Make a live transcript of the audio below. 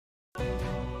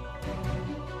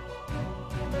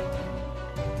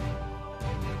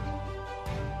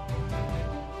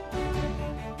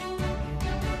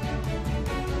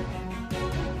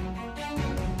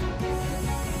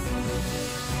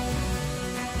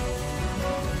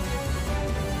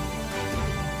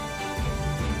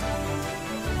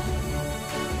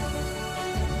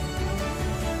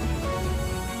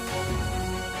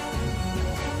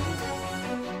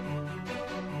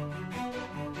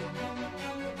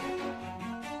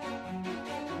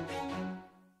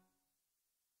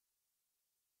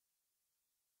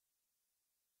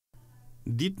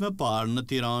Ditë më parë në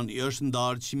Tiranë është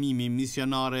ndarë çmimi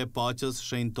Misionare Paqes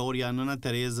Shenjtorja Nënë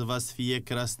Tereza Vasfije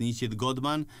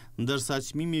Krasniqi-Goodman, ndërsa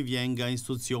çmimi vjen nga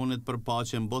institucionet për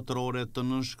paqen botërore të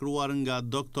nënshkruar nga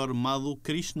Dr. Madhu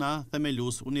Krishna,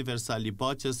 themelues universal i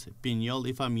paqes, pinjoll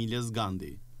i familjes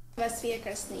Gandhi. Vasfije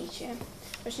Krasniqi,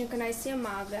 është një kënaqësi e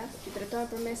madhe që drejtohen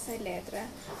përmes kësaj letre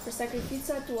për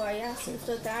sakrificat tuaja si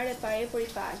luftëtare pa epur i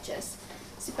paqes,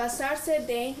 si pasardhëse e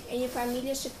denjë e një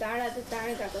familje shqiptare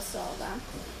adetare nga Kosova,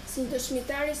 si një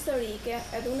dëshmitare historike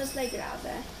e dhunës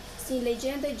lajgrave, si një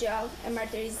legjendë gjallë e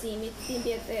martirizimit të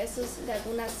mbjetesës nga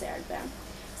dhuna serbe,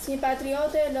 si një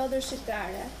patriote e lodhur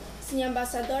shqiptare, si një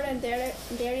ambasadore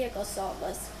nderi e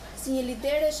Kosovës, si një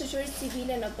lidere e shoqërisë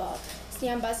civile në botë, si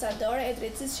një ambasadore e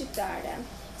drejtësisë shqiptare,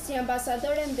 si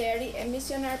ambasadore nderi e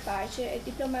Misionarit Paqe e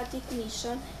Diplomatik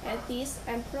Mission and Peace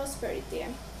and Prosperity,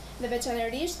 dhe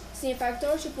veçanërisht si një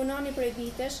faktor që punoni prej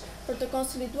vitesh për të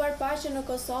konsoliduar paqen në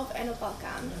Kosovë e në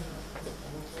Ballkan.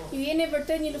 Ju jeni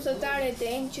vërtet një luftëtare e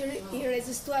denjë që i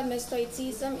rezistuat me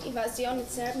stoicizëm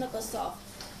invazionit serb në Kosovë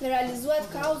dhe realizuat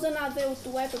kauzën adheu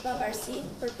tuaj për pavarësi,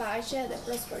 për paqe dhe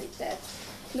prosperitet.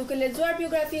 Duke lexuar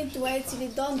biografinë tuaj, e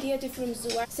cili do ndihet i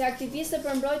frymëzuar si aktiviste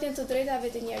për mbrojtjen të drejtave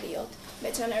të njerëzit,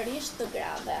 veçanërisht të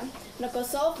grave, në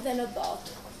Kosovë dhe në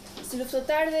botë. Si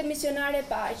luftëtare dhe misionare e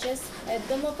paqes e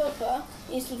ADMWP,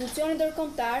 institucioni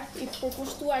ndërkombëtar i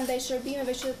përkushtuar ndaj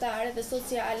shërbimeve qytetare dhe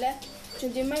sociale që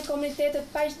ndihmojnë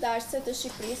komunitetet paqdashëse të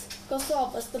Shqipërisë,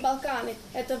 Kosovës, të Ballkanit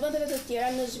e të vendeve të tjera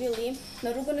në zhvillim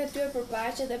në rrugën e tyre për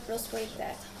paqe dhe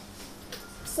prosperitet.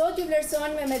 Sot ju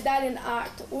vlerësojnë me medaljen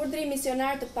Artë, Urdhërin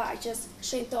Misionarit të Paqes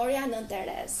Shenjtorja Nënë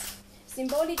Tereza.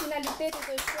 Simboli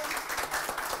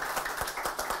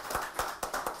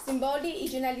i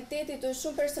gjenialitetit të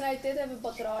shumë personaliteteve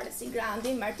botërore si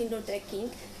Gandhi, Martin Luther King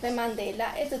dhe Mandela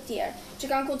e të tjerë,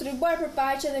 që kanë kontribuar për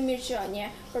paqe dhe mirëqenie,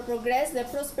 për progres dhe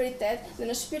prosperitet, dhe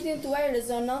në shpirtin tuaj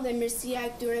rezonon dhe mirësia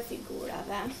e këtyre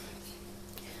figurave.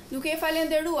 Duke e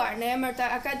falenderuar në emër të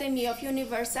Academy of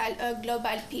Universal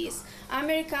Global Peace,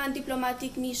 American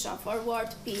Diplomatic Mission for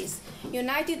World Peace,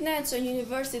 United Nations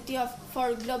University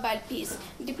for Global Peace,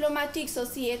 Diplomatic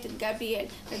Society Saint Gabriel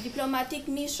dhe Diplomatic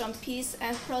Mission Peace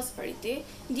and Prosperity,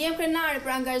 ndjem krenare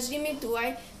për angazhimin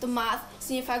tuaj të madh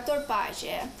si një faktor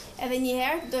paqe. Edhe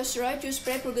njëherë dëshiroj t'ju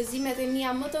shpreh përgëzimet e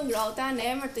mia më të ngrohta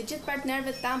në emër të gjithë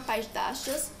partnerëve tanë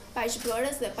paqdashës,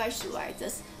 paqbërës dhe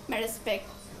paqruajtës. Me respekt,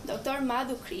 Dr.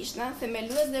 Madhu Krishna,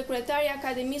 themelues dhe kryetari i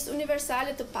Akademisë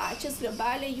Universale të Paqes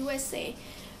Globale USA,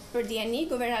 për DNI,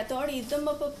 guvernatori i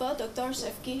DMPP, Dr.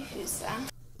 Shefki Hysa.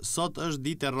 Sot është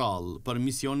ditë e rrallë për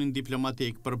misionin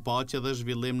diplomatik për paqe dhe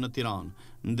zhvillim në Tiranë.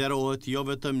 Nderohet jo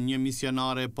vetëm një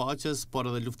misionare e paqes, por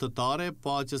edhe luftëtare e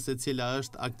paqes e cila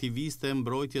është aktiviste e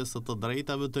mbrojtjes së të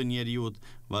drejtave të njerëzit,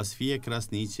 Vasfije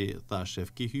Krasniqi, tha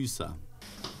Shefki Hysa.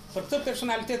 Për këtë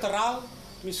personalitet të rrallë,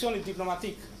 misioni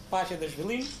diplomatik Paqe dhe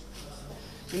Zhvillim,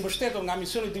 i mbështetur nga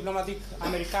Misioni Diplomatik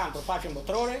Amerikan për paqen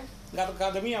botërore, nga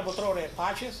Akademia Botërore e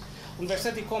Paqes,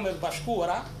 Universiteti Kombeve të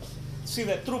Bashkuara, si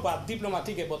dhe trupat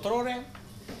diplomatike botërore,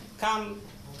 kanë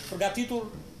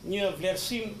përgatitur një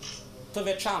vlerësim të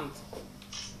veçantë.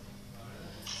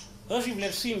 Është një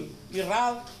vlerësim i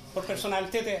rrallë për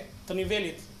personalitete të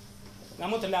nivelit nga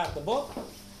më të lartë të botë,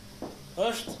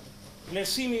 është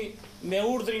vlerësimi me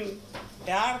urdhrin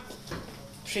e Artë,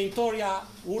 Shenjtorja,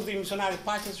 Urdhri Misionarit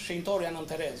Paqes Shenjtorja Nënë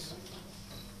Tereza.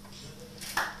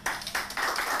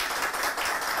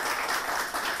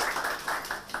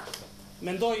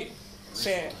 Mendoj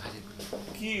se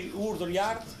ky urdhër i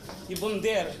Artë i bën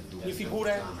nder një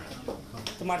figure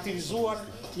të martirizuar,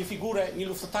 një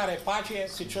luftëtare e paqe,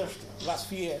 siç është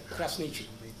Vasfije Krasniqi.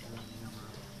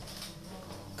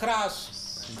 Krahas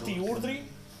këtij urdhri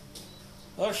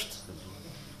është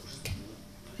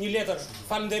një letër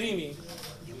falënderimi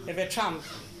e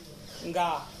veçantë nga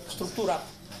strukturat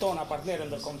tona partnerë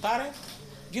ndërkombëtare,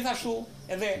 gjithashtu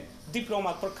edhe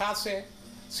diplomat përkatëse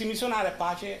si misionare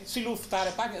paqe, si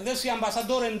luftëtare paqe dhe si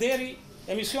ambasadore nderi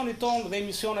e misionit tonë dhe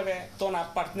misioneve tona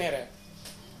partnere.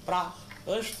 Pra,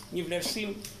 është një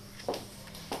vlerësim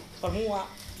për mua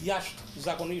jashtë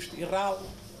zakonisht i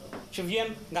rrallë që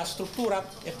vjen nga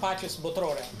strukturat e paqes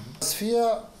botërore. Vasfija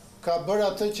ka bërë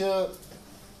atë që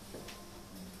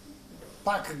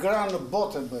pak gra në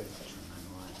botë e bëj.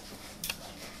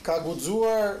 Ka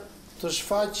guxuar të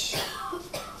shfaq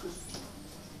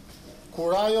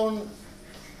kurajon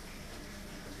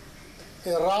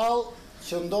e rrallë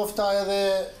që ndofta edhe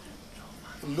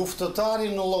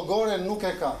luftëtari në llogore nuk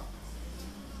e ka.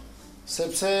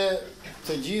 Sepse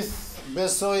të gjithë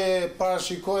besoj e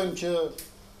parashikojmë që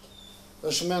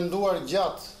është menduar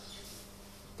gjatë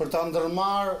për ta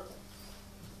ndërmarrë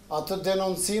atë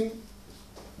denoncim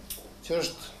që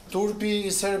është turpi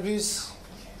i Serbisë,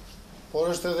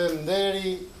 por është edhe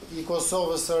nderi i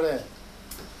Kosovës së re.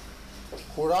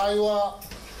 Kurajua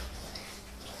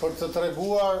për të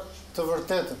treguar të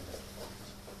vërtetën.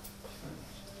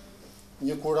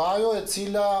 Një kurajo e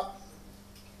cila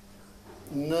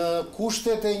në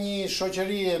kushtet e një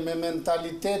shoqërie me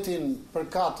mentalitetin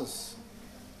përkatës,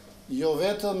 jo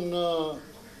vetëm në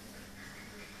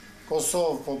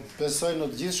Kosovë, po besoj në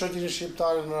të gjithë shoqërinë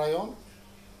shqiptare në rajon,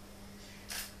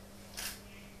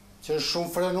 që është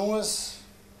shumë frenues,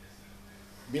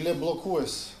 bile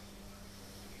bllokues.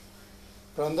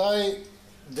 Prandaj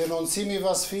denoncimi i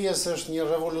Vasfijes është një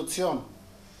revolucion,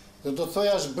 dhe do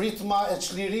thoja është britma e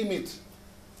çlirimit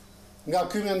nga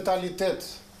ky mentalitet,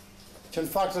 që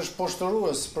në fakt është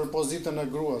poshtërues për pozitën e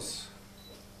gruas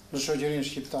në shoqërinë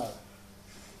shqiptare.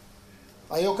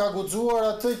 Ajo ka guxuar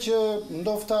atë që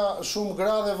ndofta shumë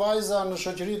gra dhe vajza në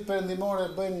shoqëritë perëndimore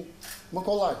bëjnë më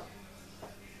kollaj.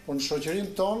 Por në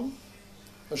shoqërinë tonë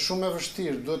është shumë e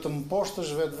vështirë, duhet të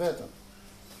mposhtësh vetveten.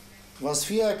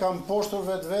 Vasfija e ka mposhtur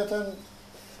vetveten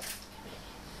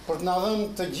për të na dhënë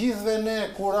të gjithëve ne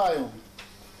kurajon.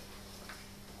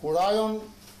 Kurajon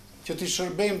që t'i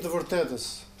shërbejmë të vërtetës,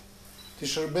 t'i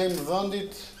shërbejmë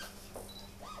vendit,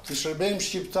 t'i shërbejmë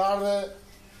shqiptarëve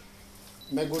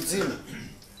me guxim,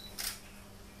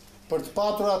 për të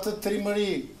patur atë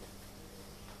trimëri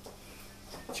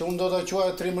që unë do ta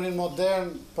quaj trimërinë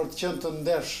modern, për të qenë të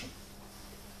ndershëm.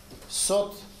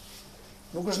 Sot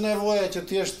nuk është nevoja që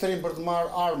ti jesh trim për të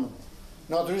marrë armën.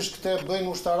 Natyrisht këtë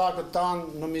bëjnë ushtarakët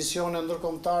tanë në misione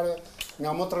ndërkombëtare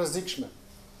nga më të rrezikshme.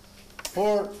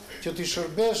 Por që ti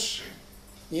shërbesh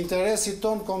interesit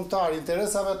ton kombëtar,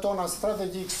 interesave tona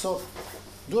strategjik sot,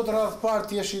 duhet rreth parë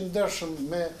të jesh i ndershëm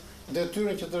me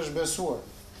detyrën që të është besuar.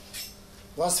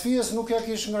 Vasfijes nuk ja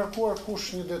kish ngarkuar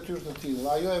kush një detyrë të tillë.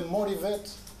 Ajo e mori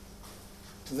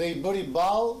vetë dhe i bëri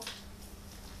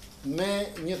ballë me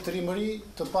një trimëri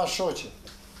të pashoqe.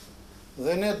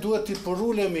 Dhe ne duhet t'i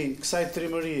përulemi kësaj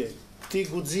trimërie, këtij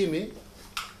guximi,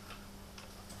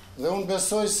 dhe unë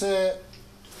besoj se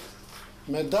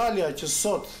medalja që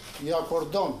sot i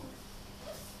akordon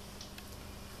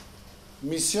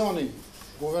misioni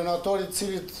guvernatorit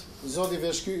cilit zoti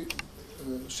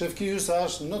Shefki Hysa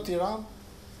është në Tiranë,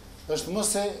 është më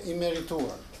se i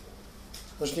merituar.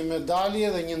 Është një medalje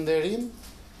dhe një nderim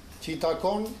që i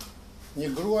takon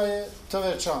një gruaje të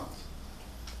veçantë.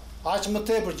 Aq më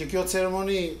tepër që kjo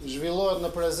ceremoni zhvillohet në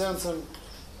prezencën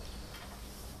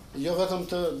jo vetëm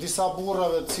të disa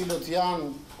burrave të cilët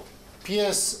janë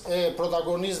pjesë e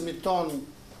protagonizmit ton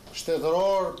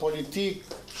shtetëror, politik,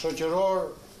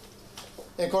 shoqëror,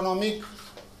 ekonomik,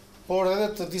 por edhe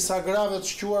të disa grave të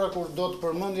shquara kur do të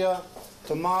përmendja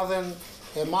të madhen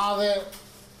e madhe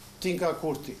Tinka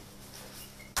Kurti.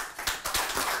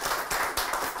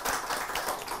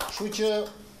 Kështu që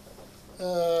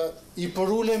i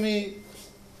përulemi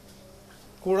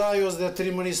kurajos dhe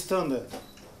trimërisë tënde.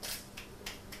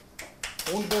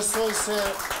 Unë besoj se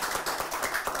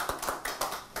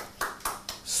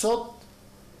sot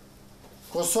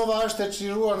Kosova është e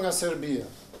çliruar nga Serbia.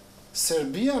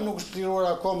 Serbia nuk është çliruar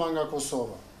akoma nga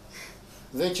Kosova.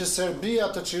 Dhe që Serbia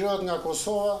të çlirohet nga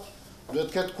Kosova, duhet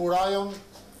të ketë kurajon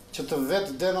që të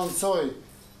vetë denoncoj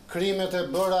krimet e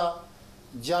bëra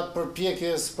gjatë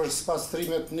përpjekjes për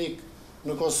spastrim etnik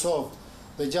në Kosovë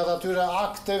dhe gjatë atyre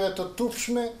akteve të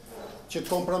tupshme që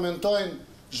kompromentojnë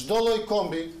çdo lloj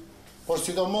kombi, por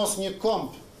sidomos një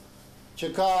komb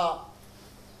që ka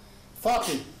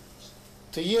fatin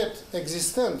të jetë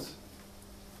ekzistent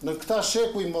në këta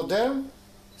shekuj modern,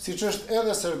 siç është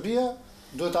edhe Serbia,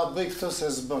 duhet ta bëj këtë se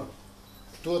s'bën.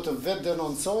 Duhet të vetë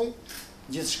denoncoj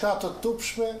gjithçka të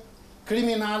tupshme,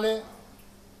 kriminale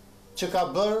që ka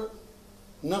bërë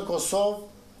në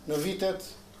Kosovë në vitet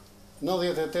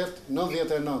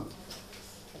 98-99.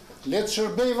 Le të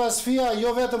shërbej Vasfija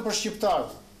jo vetëm për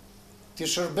shqiptarët, ti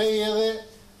shërbej edhe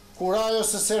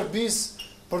kurajos së Serbisë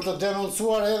për të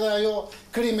denoncuar edhe ajo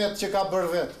krimet që ka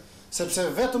bërë vetë, sepse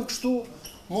vetëm kështu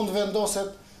mund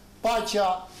vendoset paqja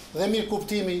dhe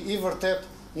mirëkuptimi i vërtet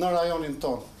në rajonin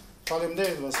tonë.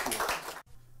 Faleminderit Vasfija.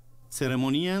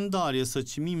 Ceremonia e ndarjes së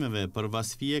çmimeve për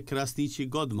Vasfije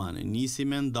Krasniqi-Goodman nisi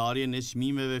me ndarjen e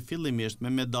çmimeve fillimisht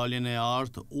me medaljen e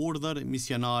Artë, Urdhër,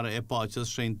 Misionare e Paqes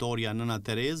Shenjtorja Nënë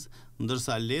Tereza,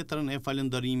 ndërsa letrën e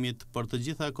falënderimit për të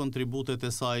gjitha kontributet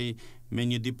e saj me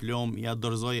një diplom ja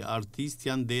dorëzoi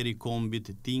artistja nderi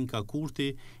kombit Tinka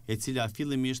Kurti, e cila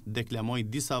fillimisht deklamoi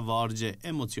disa vargje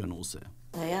emocionuese.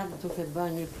 Ta jam duke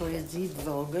bërë një poezi të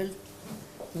vogël,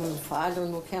 më falur,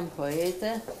 nuk jam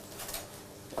poete,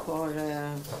 por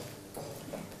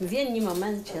më vjen një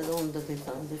moment që edhe unë do t'i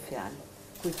thënë dhe fjalë.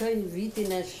 Kujtoj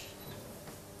vitin e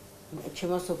që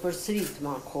mos u përsërit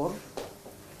më kur,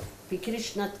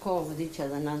 pikërisht në atë kohë vdiqe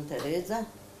edhe Nënë Tereza,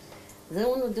 dhe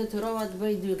unë u detyrova të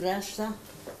bëj 2 rreshta,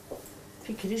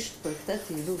 pikërisht për këtë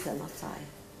t'i lutem asaj.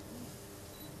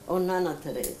 O Nëna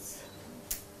Tereza,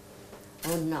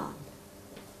 o Nanë,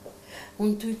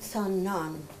 unë ty të thanë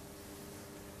Nanë,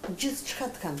 gjithë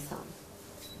çka të kam thanë,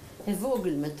 e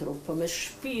vogël me trup, po me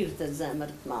shpirt e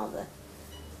zemër të madhe,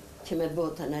 që me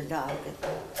botën e largët,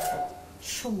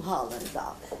 shumë hallën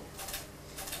dave.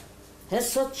 E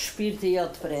sot shpirti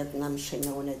jotë pret në më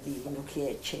shenjon e di, nuk je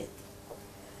e qetë.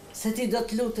 Se ti do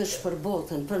të lutesh për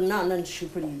botën, për nanën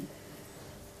Shqipëri.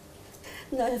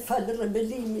 Na e falë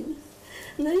rebelimin,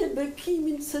 na e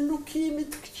bekimin se nuk jemi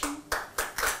të këqi.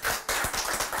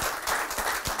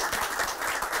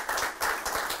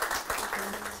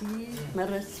 Me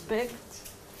respekt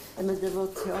e me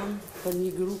devocion për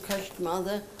një gru kaq të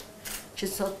madhe që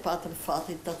sot patëm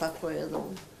fatit të takoj edhe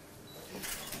unë.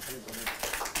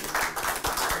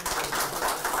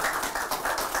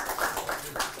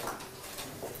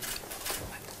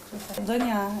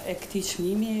 Dhënia e këtij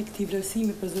çmimi, e këtij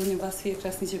vlerësimi për zonin Vasfije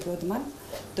Krasniqi-Goodman,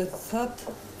 do të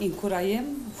thotë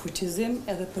inkurajim, fuqizim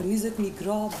edhe për 20.000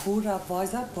 gra, burra,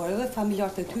 vajza, por edhe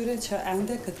familjarët e tyre që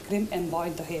ende këtë krim e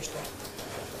mbajnë të heshtur.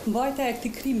 Mbajtja e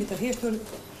këtij krimi të heshtur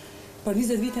për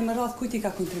 20 vite me radhë kujt i ka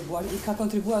kontribuar? I ka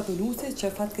kontribuar UNUGP, që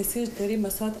fatkeqësisht deri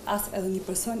më sot as edhe një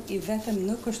person i vetëm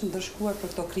nuk është ndërshkuar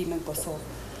për këto krime në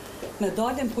Kosovë. Me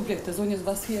daljen publik të zonjës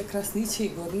Vasfije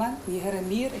Krasniqi-Goodman, një herë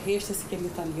mirë heshte si kemi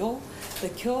thënë jo,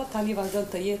 dhe kjo tani vazhdon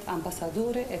të jetë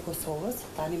ambasadore e Kosovës,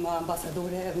 tani më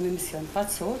ambasadore edhe në mision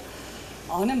faqësor,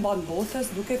 anë mban botës,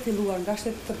 duke filluar nga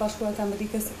Shtetet e Bashkuara të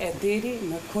Amerikës e deri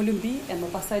në Kolumbi e më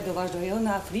pasaj do vazhdojë edhe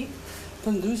në Afrikë.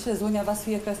 Përndryshe zonja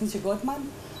Vasfije Krasniqi-Goodman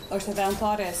është edhe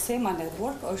anëtare e SEMA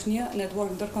Network, është një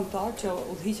network ndërkombëtar që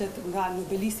udhëhiqet nga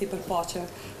Nobelisti për Paqe,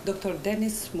 Dr.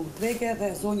 Denis Mukwege dhe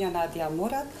zonja Nadia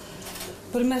Morat.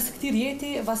 Përmes këtij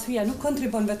rjeti, Vasfija nuk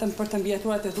kontribon vetëm për të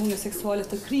mbijetuarat e dhunës seksuale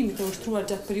të krimit të ushtruar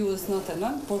gjatë periudhës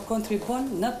 99, por kontribon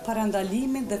në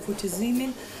parandalimin dhe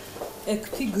fuqizimin e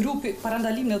këtij grupi,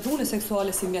 parandalimin e dhunës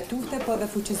seksuale si mjetufte, por dhe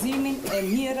fuqizimin e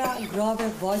mijëra grave,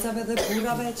 vajzave dhe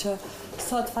burrave që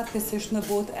sot fatkeqësisht në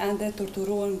botë ende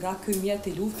torturohen nga ky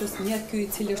mjet i luftës, mjet ky i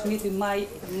cili është mjeti më,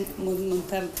 mund të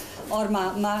them, arma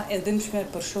më e dëmshme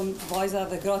për shumë vajza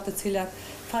dhe gra të cilat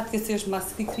fatkeqësisht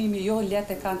mas këtij krimi jo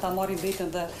lehtë kanë ta marrin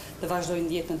veten dhe të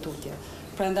vazhdojnë jetën tutje.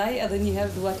 Prandaj edhe një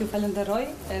herë dua t'ju falenderoj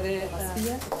edhe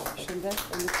Vasfije, shëndet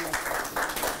e mirë.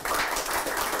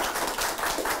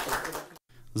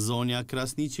 Zonja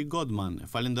Krasniqi-Goodman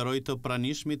falenderoi të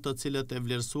pranishmit të cilët e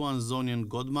vlerësuan zonjën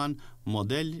Goodman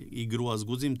model i gruas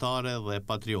guzimtare dhe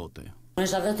patriote. Unë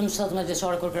isha vetëm 17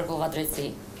 vjeçare kur kërkova drejtësi.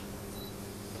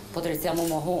 Po drejtësia mu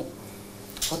mohu.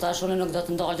 Po tash unë nuk do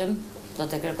të ndalem, do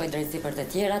të kërkoj drejtësi për të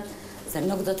tjerat, se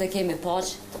nuk do të kemi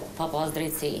paqë pa pas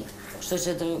drejtësi.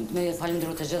 Kështu që me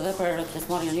falenderoj të gjithëve për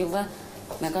pjesëmarrjen juve,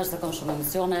 me kaq të kam shumë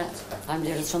emocione,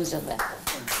 faleminderit shumë të gjithëve.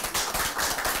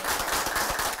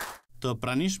 Të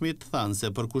pranishmit thanë se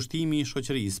përkushtimi i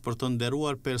shoqërisë për të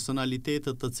nderuar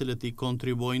personalitetet të cilët i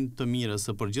kontribuojnë të mirës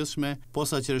së përgjithshme,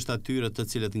 posaçërisht atyre të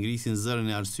cilët ngrisin zërin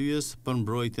e arsyes për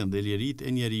mbrojtjen dhe liritë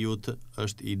e njerëzit,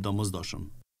 është i domosdoshëm.